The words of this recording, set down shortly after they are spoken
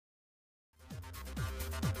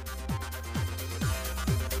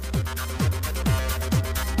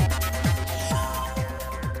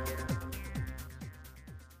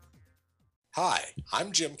Hi,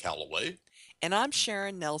 I'm Jim Calloway. And I'm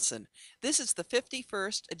Sharon Nelson. This is the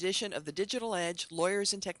 51st edition of the Digital Edge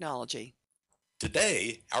Lawyers and Technology.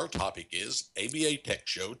 Today, our topic is ABA Tech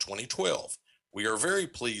Show 2012. We are very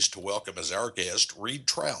pleased to welcome as our guest Reed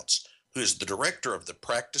Trouts, who is the director of the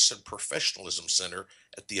Practice and Professionalism Center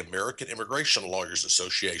at the American Immigration Lawyers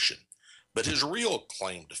Association. But his real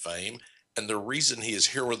claim to fame, and the reason he is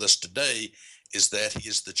here with us today, is that he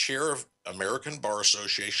is the chair of American Bar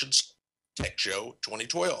Association's Tech Show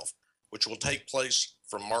 2012, which will take place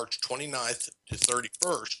from March 29th to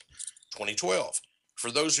 31st, 2012.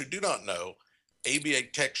 For those who do not know, ABA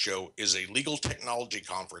Tech Show is a legal technology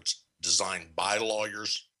conference designed by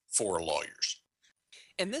lawyers for lawyers.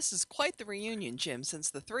 And this is quite the reunion, Jim,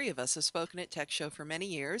 since the three of us have spoken at Tech Show for many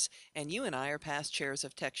years, and you and I are past chairs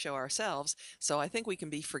of Tech Show ourselves, so I think we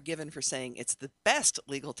can be forgiven for saying it's the best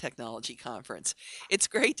legal technology conference. It's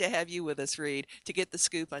great to have you with us, Reed, to get the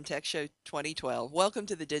scoop on Tech Show 2012. Welcome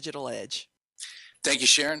to the Digital Edge. Thank you,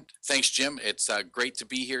 Sharon. Thanks, Jim. It's great to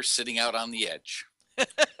be here sitting out on the edge.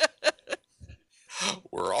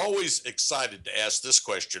 We're always excited to ask this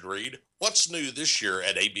question, Reed. What's new this year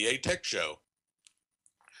at ABA Tech Show?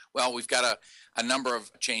 Well, we've got a number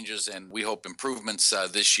of changes and we hope improvements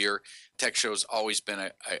this year. Tech Show's always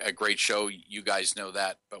been a great show. You guys know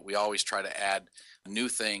that, but we always try to add new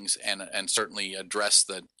things and certainly address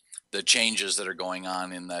the changes that are going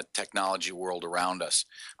on in the technology world around us.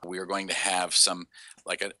 We are going to have some,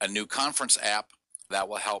 like a new conference app that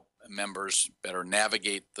will help members better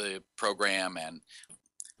navigate the program and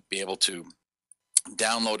be able to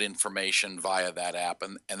download information via that app,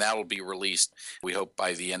 and that'll be released, we hope,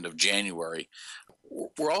 by the end of January.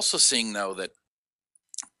 We're also seeing, though, that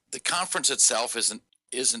the conference itself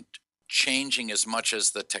isn't changing as much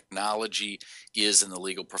as the technology is in the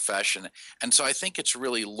legal profession. And so I think it's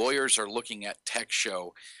really lawyers are looking at Tech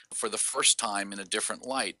Show for the first time in a different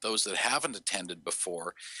light, those that haven't attended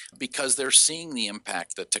before, because they're seeing the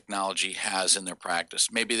impact that technology has in their practice.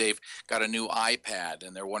 Maybe they've got a new iPad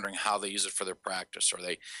and they're wondering how they use it for their practice, or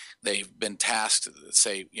they've been tasked,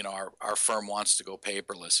 say, our firm wants to go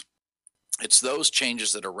paperless. It's those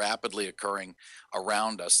changes that are rapidly occurring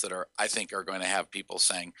around us that I think are going to have people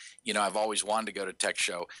saying, I've always wanted to go to Tech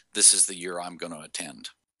Show. This is the year I'm going to attend.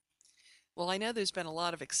 Well, I know there's been a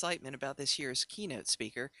lot of excitement about this year's keynote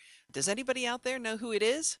speaker. Does anybody out there know who it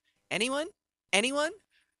is? Anyone? Anyone?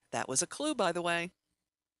 That was a clue, by the way.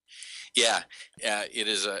 Yeah, it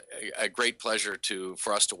is a great pleasure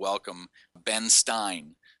for us to welcome Ben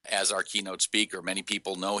Stein as our keynote speaker. Many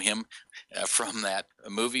people know him from that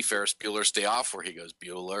movie Ferris Bueller's Day Off, where he goes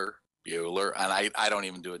Bueller, Bueller, and I don't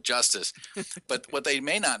even do it justice. But what they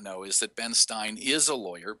may not know is that Ben Stein is a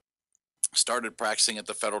lawyer. Started practicing at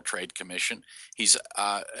the Federal Trade Commission. He's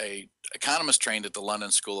a economist trained at the London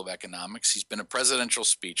School of Economics. He's been a presidential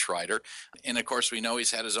speechwriter. And of course, we know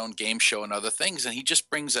he's had his own game show and other things. And he just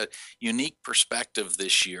brings a unique perspective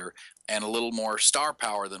this year and a little more star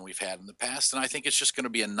power than we've had in the past. And I think it's just going to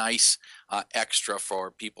be a nice extra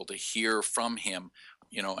for people to hear from him,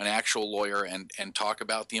 an actual lawyer, and talk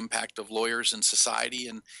about the impact of lawyers in society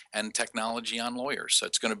and technology on lawyers. So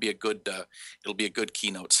it's going to be it'll be a good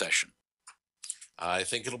keynote session. I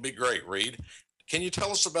think it'll be great, Reed. Can you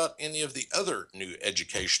tell us about any of the other new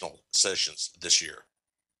educational sessions this year?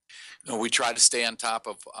 We try to stay on top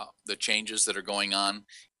of the changes that are going on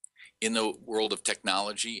in the world of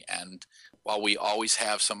technology. And while we always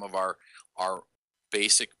have some of our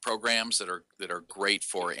basic programs that are great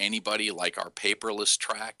for anybody, like our paperless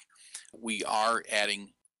track, we are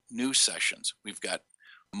adding new sessions. We've got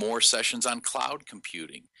more sessions on cloud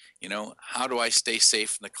computing. How do I stay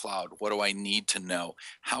safe in the cloud? What do I need to know?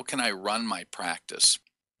 How can I run my practice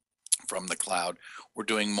from the cloud? We're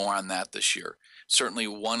doing more on that this year. Certainly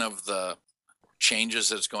one of the changes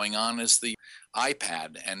that's going on is the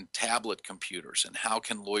iPad and tablet computers, and how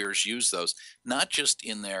can lawyers use those, not just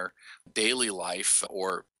in their daily life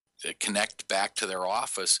or connect back to their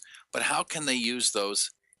office, but how can they use those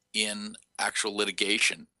in actual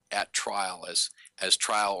litigation at trial as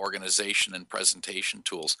trial organization and presentation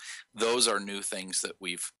tools. Those are new things that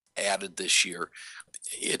we've added this year.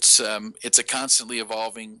 It's a constantly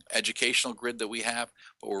evolving educational grid that we have,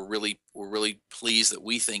 but we're really pleased that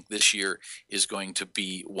we think this year is going to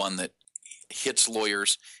be one that hits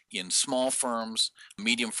lawyers in small firms,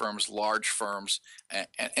 medium firms, large firms,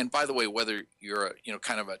 and by the way, whether you're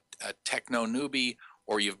kind of a techno newbie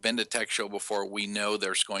or you've been to Tech Show before, we know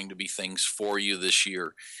there's going to be things for you this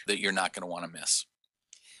year that you're not going to want to miss.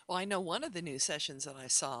 Well, I know one of the new sessions that I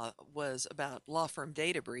saw was about law firm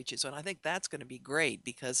data breaches, and I think that's going to be great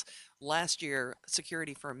because last year,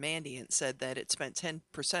 Security Firm Mandiant said that it spent 10%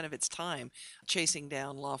 of its time chasing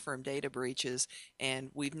down law firm data breaches,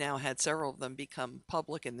 and we've now had several of them become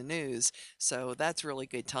public in the news. So that's really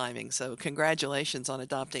good timing. So congratulations on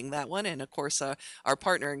adopting that one. And of course, our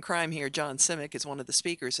partner in crime here, John Simic, is one of the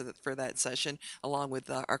speakers for that session, along with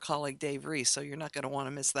our colleague Dave Reese. So you're not going to want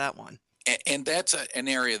to miss that one. And that's an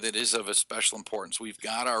area that is of a special importance. We've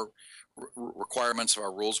got our requirements of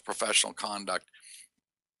our rules of professional conduct,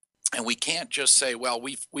 and we can't just say, well,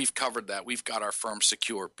 we've covered that, we've got our firm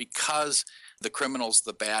secure, because the criminals,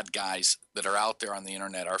 the bad guys that are out there on the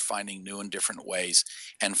internet are finding new and different ways,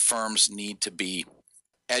 and firms need to be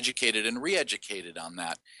educated and re-educated on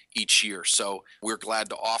that each year. So we're glad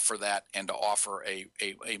to offer that, and to offer a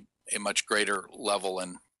much greater level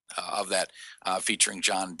of that, featuring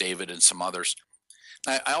John, David, and some others.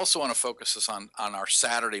 I also want to focus us on our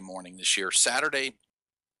Saturday morning this year. Saturday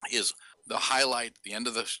is the highlight. The end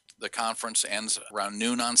of the conference ends around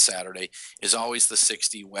noon on Saturday, is always the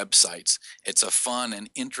 60 websites. It's a fun and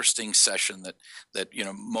interesting session that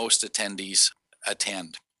most attendees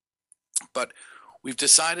attend. But we've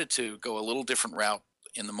decided to go a little different route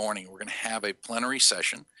in the morning. We're going to have a plenary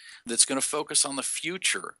session that's going to focus on the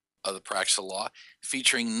future of the practice of law,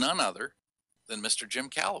 featuring none other than Mr. Jim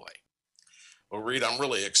Calloway. Well, Reed, I'm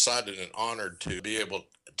really excited and honored to be able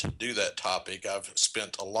to do that topic. I've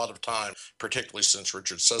spent a lot of time, particularly since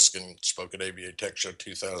Richard Susskind spoke at ABA Tech Show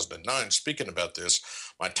 2009, speaking about this.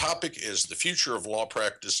 My topic is the future of law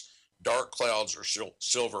practice, dark clouds or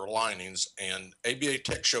silver linings, and ABA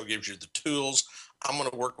Tech Show gives you the tools. I'm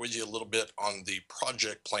going to work with you a little bit on the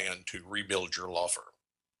project plan to rebuild your law firm.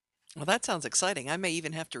 Well, that sounds exciting. I may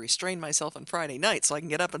even have to restrain myself on Friday night so I can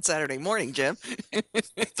get up on Saturday morning, Jim.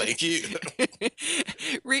 Thank you.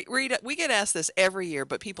 Rita, we get asked this every year,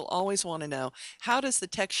 but people always want to know, how does the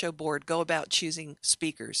Tech Show board go about choosing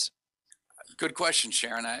speakers? Good question,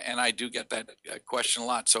 Sharon, and I do get that question a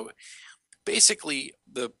lot. So basically,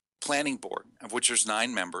 the planning board, of which there's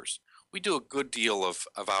 9 members, we do a good deal of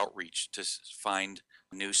outreach to find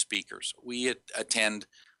new speakers. We attend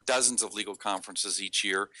dozens of legal conferences each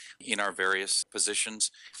year in our various positions,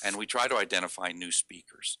 and we try to identify new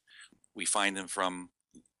speakers. We find them from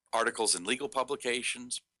articles in legal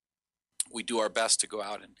publications. We do our best to go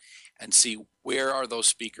out and see where are those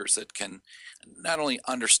speakers that can not only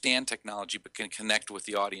understand technology, but can connect with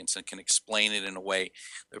the audience and can explain it in a way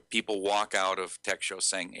that people walk out of Tech Show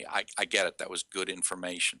saying, hey, I get it, that was good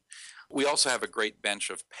information. We also have a great bench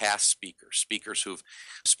of past speakers who've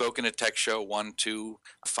spoken at Tech Show 1, 2,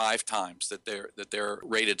 5 times, that they're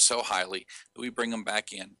rated so highly that we bring them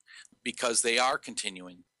back in because they are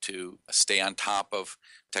continuing to stay on top of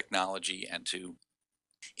technology and to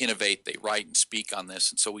innovate. They write and speak on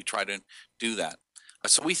this, and so we try to do that.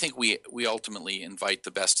 So we think we ultimately invite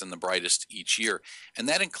the best and the brightest each year, and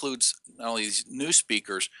that includes not only these new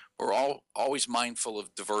speakers, but we're always mindful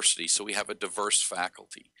of diversity. So we have a diverse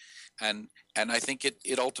faculty, and I think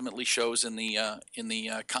it ultimately shows in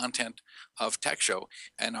the content of Tech Show.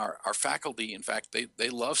 And our faculty, in fact, they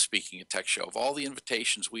love speaking at Tech Show. Of all the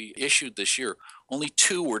invitations we issued this year, only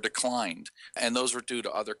 2 were declined, and those were due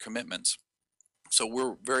to other commitments. So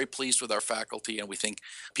we're very pleased with our faculty, and we think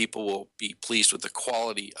people will be pleased with the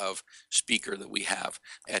quality of speaker that we have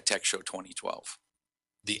at Tech Show 2012.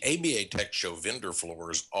 The ABA Tech Show vendor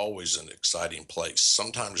floor is always an exciting place.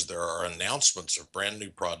 Sometimes there are announcements of brand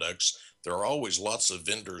new products. There are always lots of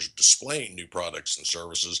vendors displaying new products and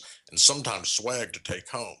services, and sometimes swag to take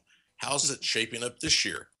home. How's it shaping up this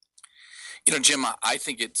year? Jim, I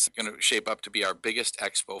think it's going to shape up to be our biggest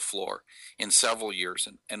expo floor in several years,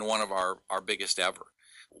 and one of our biggest ever.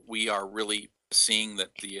 We are really seeing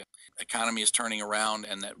that the economy is turning around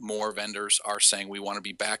and that more vendors are saying we want to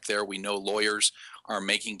be back there. We know lawyers are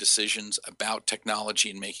making decisions about technology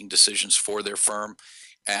and making decisions for their firm.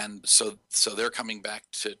 And so they're coming back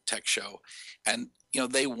to Tech Show, and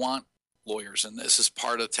they want lawyers, and this is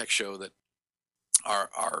part of Tech Show that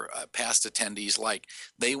our past attendees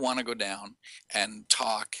they want to go down and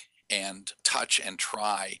talk and touch and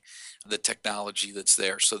try the technology that's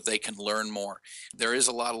there so they can learn more. There is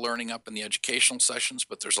a lot of learning up in the educational sessions,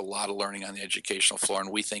 but there's a lot of learning on the educational floor,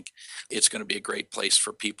 and we think it's going to be a great place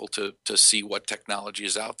for people to see what technology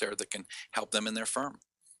is out there that can help them in their firm.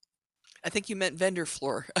 I think you meant vendor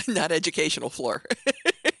floor, not educational floor.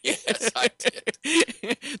 Yes, I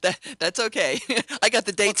did. That's That's okay. I got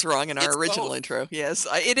the dates wrong in our It's original both. intro. Yes,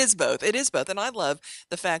 it is both. It is both. And I love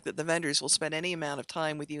the fact that the vendors will spend any amount of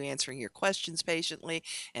time with you answering your questions patiently,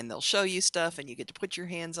 and they'll show you stuff and you get to put your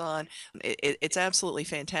hands on. It's absolutely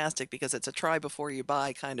fantastic because it's a try before you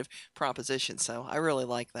buy kind of proposition. So I really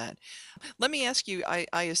like that. Let me ask you,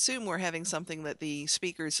 I assume we're having something that the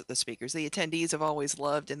attendees have always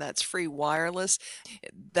loved, and that's free wireless.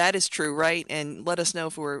 That is true, right? And let us know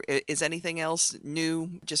if is anything else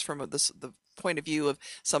new, just from the point of view of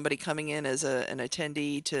somebody coming in as an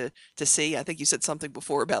attendee to see. I think you said something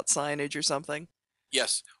before about signage or something.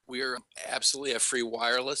 Yes, we are absolutely have free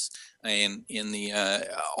wireless in the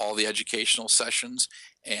all the educational sessions,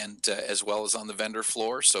 and as well as on the vendor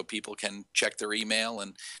floor, so people can check their email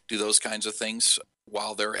and do those kinds of things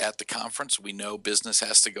while they're at the conference. We know business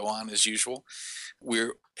has to go on as usual. We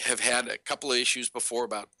have had a couple of issues before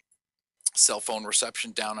about cell phone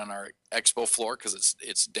reception down on our expo floor because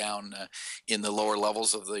it's down in the lower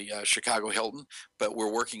levels of the Chicago Hilton, but we're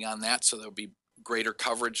working on that, so there'll be greater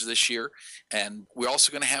coverage this year. And we're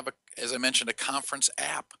also going to have, as I mentioned, a conference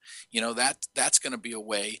app. That's going to be a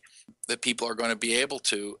way that people are going to be able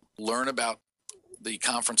to learn about the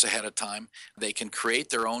conference ahead of time. They can create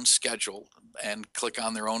their own schedule and click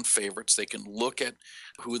on their own favorites. They can look at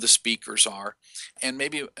who the speakers are. And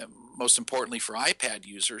maybe most importantly for iPad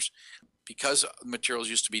users, because materials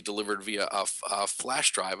used to be delivered via a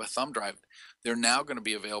flash drive, a thumb drive, they're now going to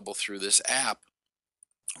be available through this app,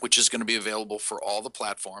 which is going to be available for all the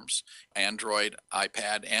platforms, Android,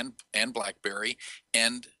 iPad, and BlackBerry,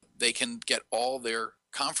 and they can get all their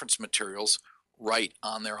conference materials right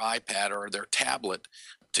on their iPad or their tablet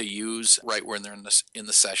to use right when they're in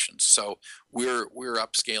the sessions. So we're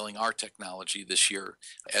upscaling our technology this year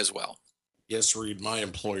as well. Yes, Reed, my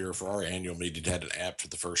employer for our annual meeting had an app for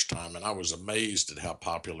the first time, and I was amazed at how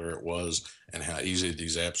popular it was and how easy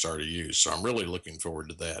these apps are to use. So I'm really looking forward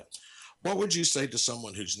to that. What would you say to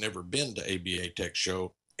someone who's never been to ABA Tech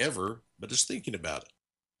Show ever, but is thinking about it?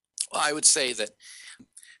 Well, I would say that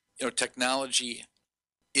technology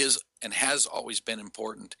is and has always been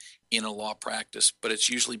important in a law practice, but it's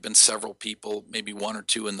usually been several people, maybe one or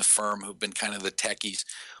two in the firm, who've been kind of the techies.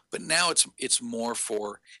 But now it's more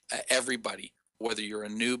for everybody, whether you're a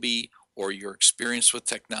newbie or you're experienced with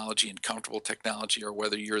technology and comfortable with technology, or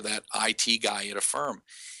whether you're that IT guy at a firm.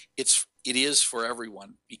 It is for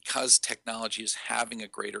everyone because technology is having a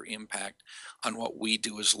greater impact on what we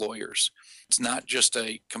do as lawyers. It's not just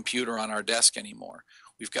a computer on our desk anymore.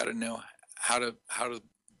 We've got to know how to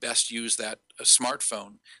best use that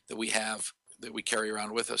smartphone that we have, that we carry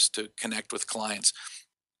around with us, to connect with clients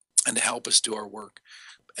and to help us do our work.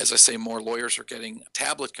 As I say, more lawyers are getting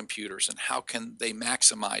tablet computers, and how can they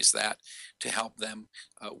maximize that to help them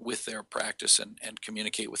with their practice and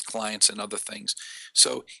communicate with clients and other things.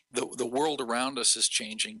 So the world around us is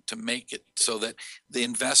changing to make it so that the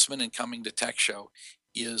investment in coming to Tech Show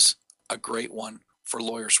is a great one for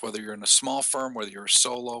lawyers, whether you're in a small firm, whether you're a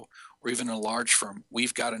solo, or even a large firm.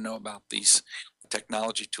 We've got to know about these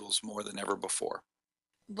technology tools more than ever before.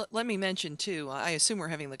 Let me mention too, I assume we're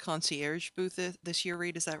having the concierge booth this year,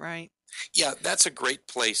 Reed, is that right? Yeah, that's a great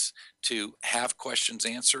place to have questions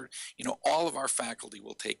answered. All of our faculty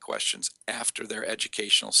will take questions after their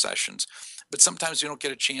educational sessions, but sometimes you don't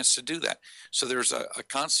get a chance to do that. So there's a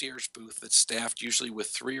concierge booth that's staffed usually with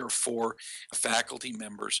 3 or 4 faculty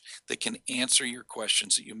members that can answer your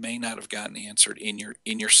questions that you may not have gotten answered in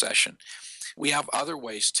your session. We have other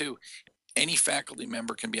ways too. Any faculty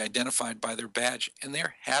member can be identified by their badge, and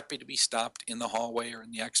they're happy to be stopped in the hallway or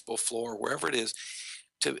in the expo floor, wherever it is,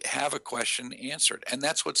 to have a question answered. And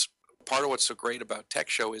that's part of what's so great about Tech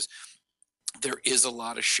Show is there is a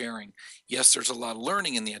lot of sharing. Yes, there's a lot of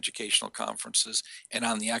learning in the educational conferences and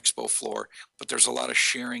on the expo floor, but there's a lot of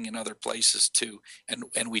sharing in other places too.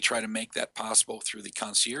 And we try to make that possible through the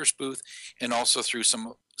concierge booth, and also through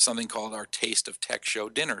something called our Taste of Tech Show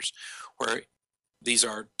dinners, where these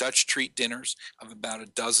are Dutch treat dinners of about a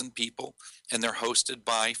dozen people, and they're hosted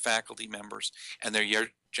by faculty members, and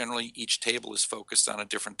they're generally, each table is focused on a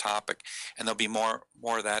different topic, and there'll be more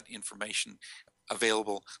of that information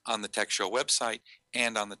available on the Tech Show website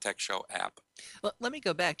and on the Tech Show app. Let me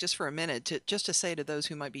go back just for a minute to say to those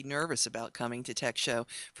who might be nervous about coming to Tech Show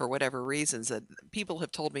for whatever reasons, that people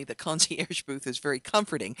have told me the concierge booth is very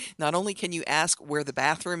comforting. Not only can you ask where the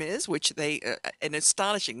bathroom is, which an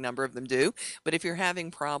astonishing number of them do, but if you're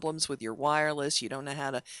having problems with your wireless, you don't know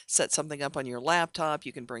how to set something up on your laptop,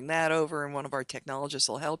 you can bring that over and one of our technologists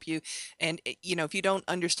will help you. And, if you don't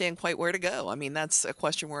understand quite where to go, I mean, that's a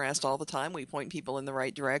question we're asked all the time. We point people in the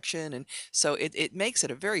right direction. And so it makes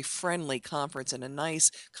it a very friendly conference and a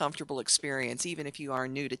nice, comfortable experience, even if you are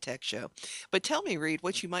new to Tech Show. But tell me, Reed,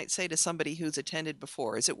 what you might say to somebody who's attended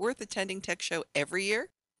before. Is it worth attending Tech Show every year?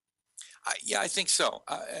 Yeah, I think so.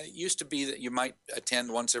 It used to be that you might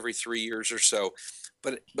attend once every 3 years or so,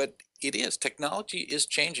 but it is. Technology is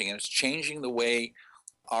changing, and it's changing the way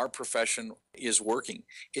our profession is working.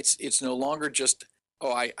 It's no longer just,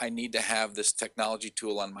 oh, I need to have this technology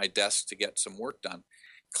tool on my desk to get some work done.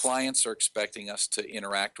 Clients are expecting us to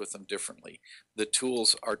interact with them differently. The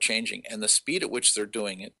tools are changing, and the speed at which they're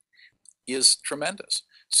doing it is tremendous.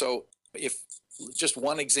 So, if just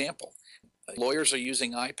one example, lawyers are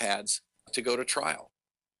using iPads to go to trial.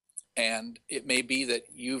 And it may be that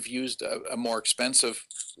you've used a more expensive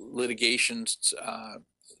litigation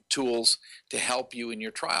tools to help you in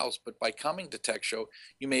your trials, but by coming to Tech Show,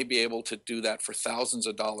 you may be able to do that for thousands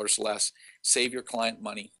of dollars less, save your client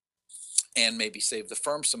money, and maybe save the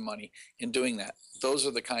firm some money in doing that. Those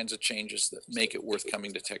are the kinds of changes that make it worth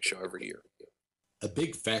coming to Tech Show every year. A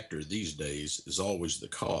big factor these days is always the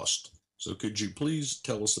cost. So could you please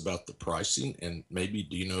tell us about the pricing, and maybe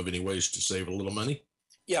do you know of any ways to save a little money?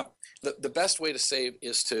 Yeah, the best way to save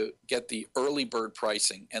is to get the early bird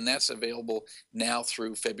pricing, and that's available now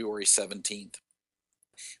through February 17th.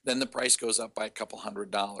 Then the price goes up by a couple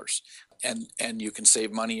 $100. And you can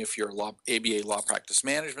save money if you're a ABA Law Practice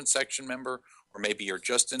Management Section member, or maybe you're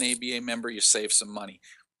just an ABA member, you save some money.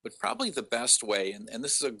 But probably the best way, and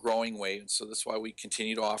this is a growing way, and so that's why we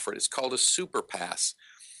continue to offer it, it's called a Super Pass.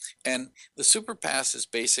 And the Super Pass is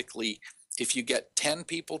basically if you get 10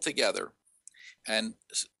 people together and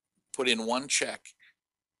put in one check,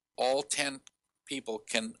 all 10 people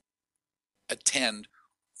can attend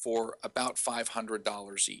for about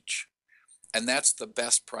 $500 each. And that's the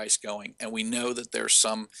best price going. And we know that there's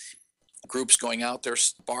some groups going out there,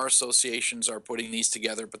 bar associations are putting these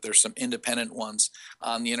together, but there's some independent ones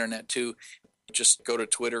on the internet too. Just go to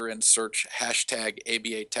Twitter and search hashtag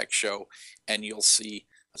ABA Tech Show, and you'll see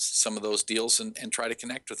some of those deals and try to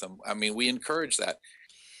connect with them. I mean, we encourage that.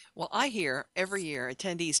 Well, I hear every year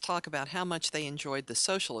attendees talk about how much they enjoyed the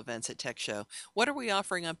social events at Tech Show. What are we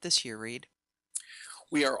offering up this year, Reed?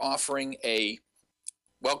 We are offering a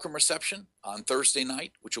welcome reception on Thursday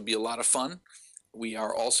night, which will be a lot of fun. We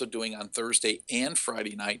are also doing on Thursday and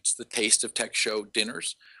Friday nights the Taste of Tech Show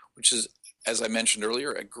dinners, which is, as I mentioned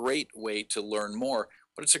earlier, a great way to learn more,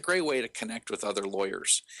 but it's a great way to connect with other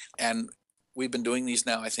lawyers. And we've been doing these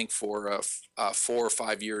now, I think, for 4 or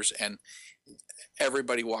 5 years, and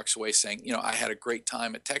everybody walks away saying, I had a great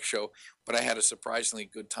time at Tech Show, but I had a surprisingly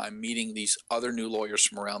good time meeting these other new lawyers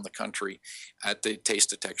from around the country at the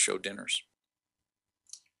Taste of Tech Show dinners.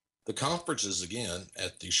 The conference is again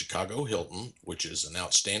at the Chicago Hilton, which is an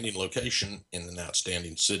outstanding location in an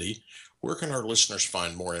outstanding city. Where can our listeners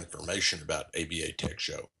find more information about ABA Tech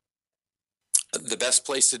Show? The best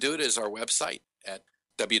place to do it is our website at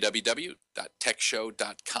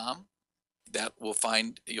www.techshow.com.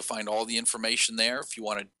 You'll find all the information there. If you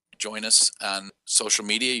want to join us on social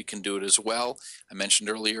media, you can do it as well. I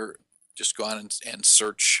mentioned earlier, just go on and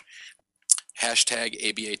search hashtag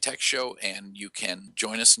ABA Tech Show, and you can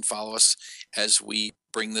join us and follow us as we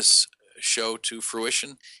bring this show to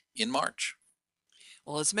fruition in March.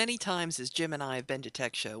 Well, as many times as Jim and I have been to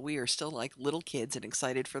Tech Show, we are still like little kids and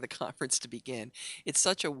excited for the conference to begin. It's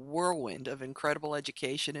such a whirlwind of incredible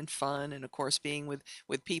education and fun, and of course, being with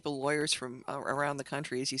people, lawyers from around the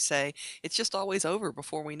country, as you say, it's just always over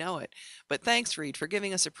before we know it. But thanks, Reed, for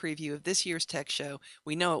giving us a preview of this year's Tech Show.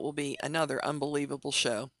 We know it will be another unbelievable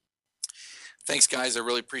show. Thanks, guys. I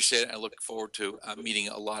really appreciate it. I look forward to meeting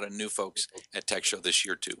a lot of new folks at Tech Show this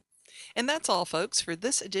year, too. And that's all, folks, for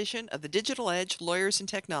this edition of the Digital Edge Lawyers and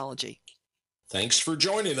Technology. Thanks for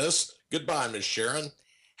joining us. Goodbye, Miss Sharon.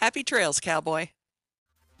 Happy trails, cowboy.